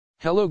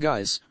Hello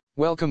guys,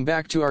 welcome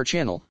back to our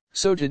channel.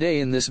 So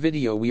today in this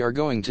video we are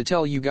going to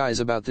tell you guys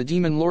about the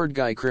Demon Lord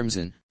Guy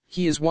Crimson.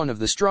 He is one of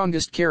the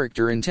strongest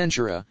character in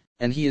Tensura,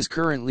 and he is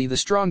currently the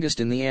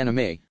strongest in the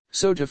anime.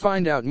 So to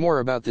find out more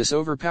about this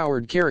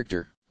overpowered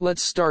character,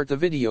 let's start the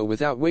video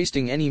without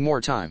wasting any more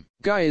time.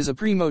 Guy is a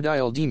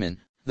primordial demon.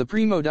 The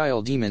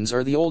primordial demons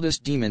are the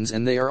oldest demons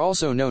and they are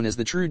also known as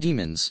the true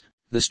demons.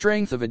 The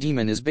strength of a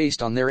demon is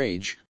based on their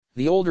age.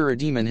 The older a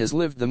demon has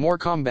lived, the more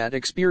combat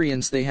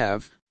experience they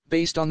have.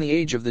 Based on the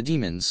age of the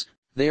demons,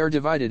 they are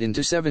divided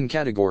into 7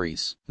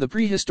 categories. The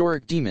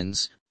prehistoric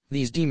demons,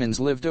 these demons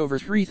lived over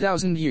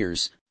 3,000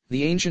 years.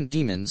 The ancient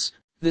demons,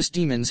 these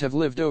demons have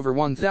lived over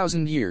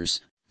 1,000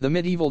 years. The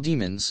medieval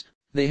demons,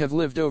 they have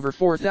lived over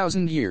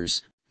 4,000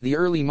 years. The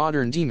early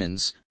modern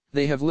demons,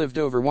 they have lived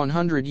over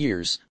 100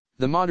 years.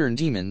 The modern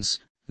demons,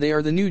 they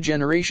are the new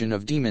generation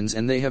of demons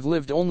and they have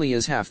lived only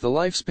as half the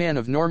lifespan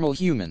of normal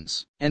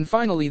humans. And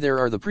finally there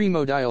are the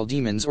primordial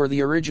demons or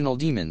the original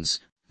demons.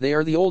 They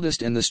are the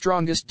oldest and the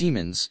strongest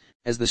demons.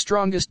 As the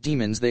strongest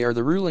demons they are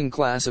the ruling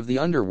class of the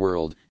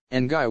underworld,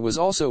 and Guy was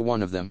also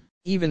one of them.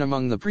 Even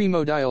among the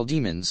primordial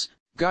demons,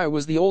 Guy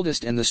was the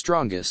oldest and the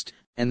strongest,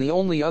 and the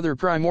only other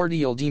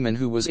primordial demon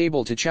who was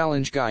able to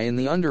challenge Guy in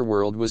the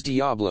underworld was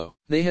Diablo.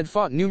 They had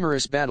fought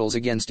numerous battles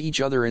against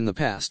each other in the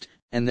past,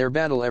 and their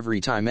battle every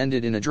time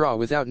ended in a draw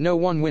without no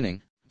one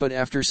winning. But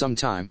after some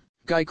time,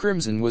 Guy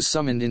Crimson was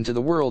summoned into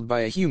the world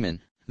by a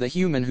human. The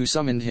human who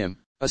summoned him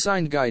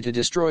assigned Guy to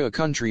destroy a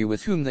country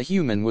with whom the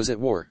human was at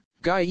war.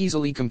 Guy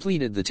easily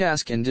completed the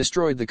task and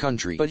destroyed the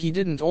country. But he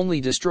didn't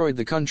only destroy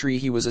the country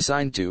he was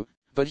assigned to,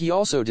 but he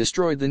also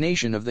destroyed the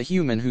nation of the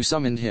human who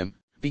summoned him.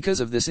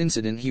 Because of this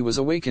incident he was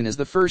awakened as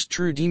the first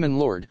true demon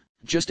lord.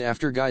 Just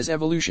after Guy's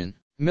evolution,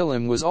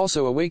 Milim was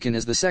also awakened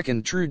as the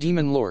second true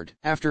demon lord.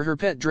 After her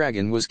pet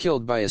dragon was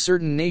killed by a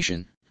certain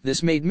nation,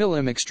 this made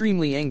Milim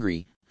extremely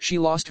angry. She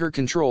lost her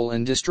control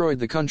and destroyed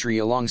the country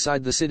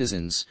alongside the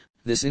citizens.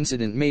 This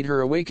incident made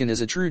her awaken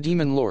as a true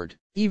demon lord.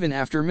 Even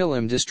after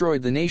Milim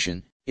destroyed the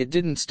nation, it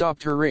didn't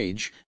stop her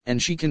rage,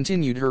 and she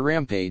continued her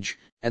rampage.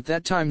 At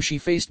that time she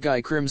faced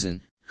Guy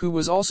Crimson, who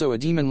was also a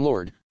demon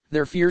lord.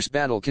 Their fierce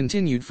battle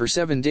continued for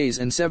 7 days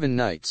and 7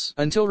 nights,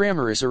 until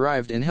Ramaris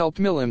arrived and helped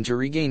Milim to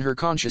regain her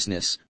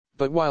consciousness.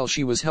 But while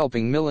she was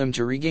helping Milim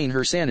to regain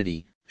her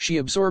sanity, she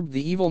absorbed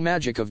the evil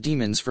magic of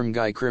demons from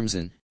Guy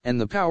Crimson, and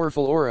the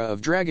powerful aura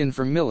of dragon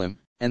from Milim,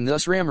 and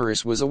thus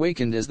Ramaris was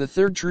awakened as the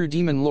third true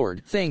demon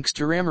lord. Thanks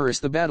to Ramaris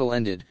the battle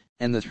ended,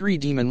 and the 3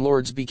 demon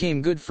lords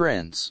became good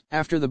friends.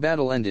 After the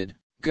battle ended,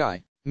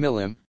 Guy,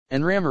 Milim,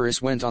 and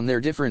Ramaris went on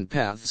their different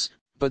paths,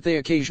 but they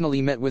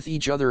occasionally met with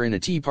each other in a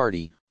tea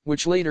party,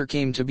 which later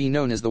came to be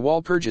known as the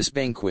Walpurgis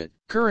Banquet.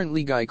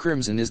 Currently Guy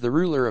Crimson is the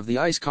ruler of the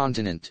Ice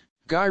Continent.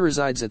 Guy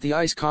resides at the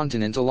Ice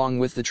Continent along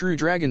with the true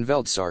dragon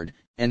Veltsard,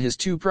 and his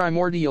 2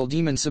 primordial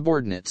demon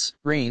subordinates,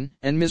 Rain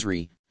and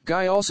Misery.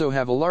 Guy also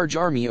have a large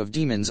army of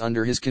demons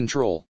under his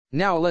control.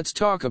 Now let's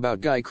talk about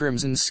Guy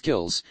Crimson's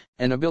skills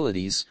and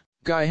abilities.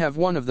 Guy have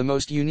one of the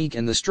most unique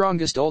and the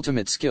strongest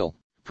ultimate skill,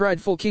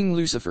 Prideful King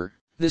Lucifer.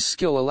 This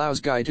skill allows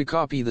Guy to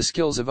copy the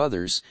skills of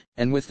others,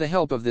 and with the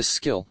help of this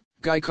skill,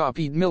 Guy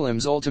copied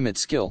Milim's ultimate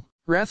skill,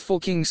 Wrathful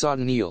King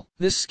Satanil.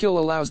 This skill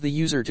allows the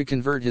user to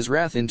convert his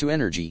wrath into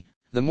energy.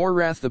 The more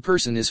wrath the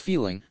person is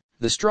feeling,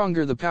 the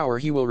stronger the power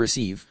he will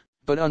receive.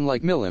 But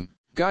unlike Milim,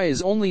 Guy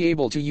is only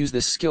able to use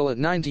this skill at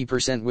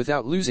 90%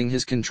 without losing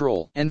his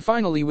control. And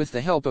finally, with the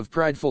help of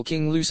Prideful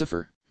King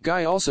Lucifer,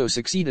 Guy also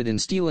succeeded in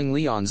stealing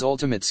Leon's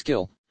ultimate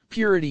skill,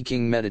 Purity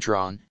King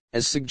Metatron.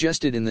 As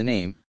suggested in the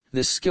name,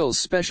 this skill's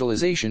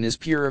specialization is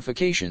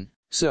purification.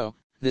 So,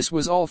 this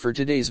was all for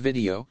today's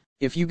video.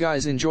 If you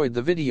guys enjoyed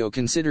the video,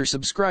 consider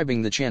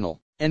subscribing the channel.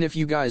 And if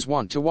you guys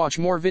want to watch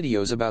more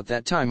videos about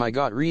that time I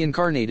got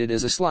reincarnated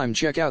as a slime,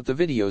 check out the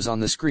videos on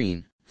the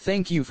screen.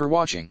 Thank you for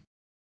watching.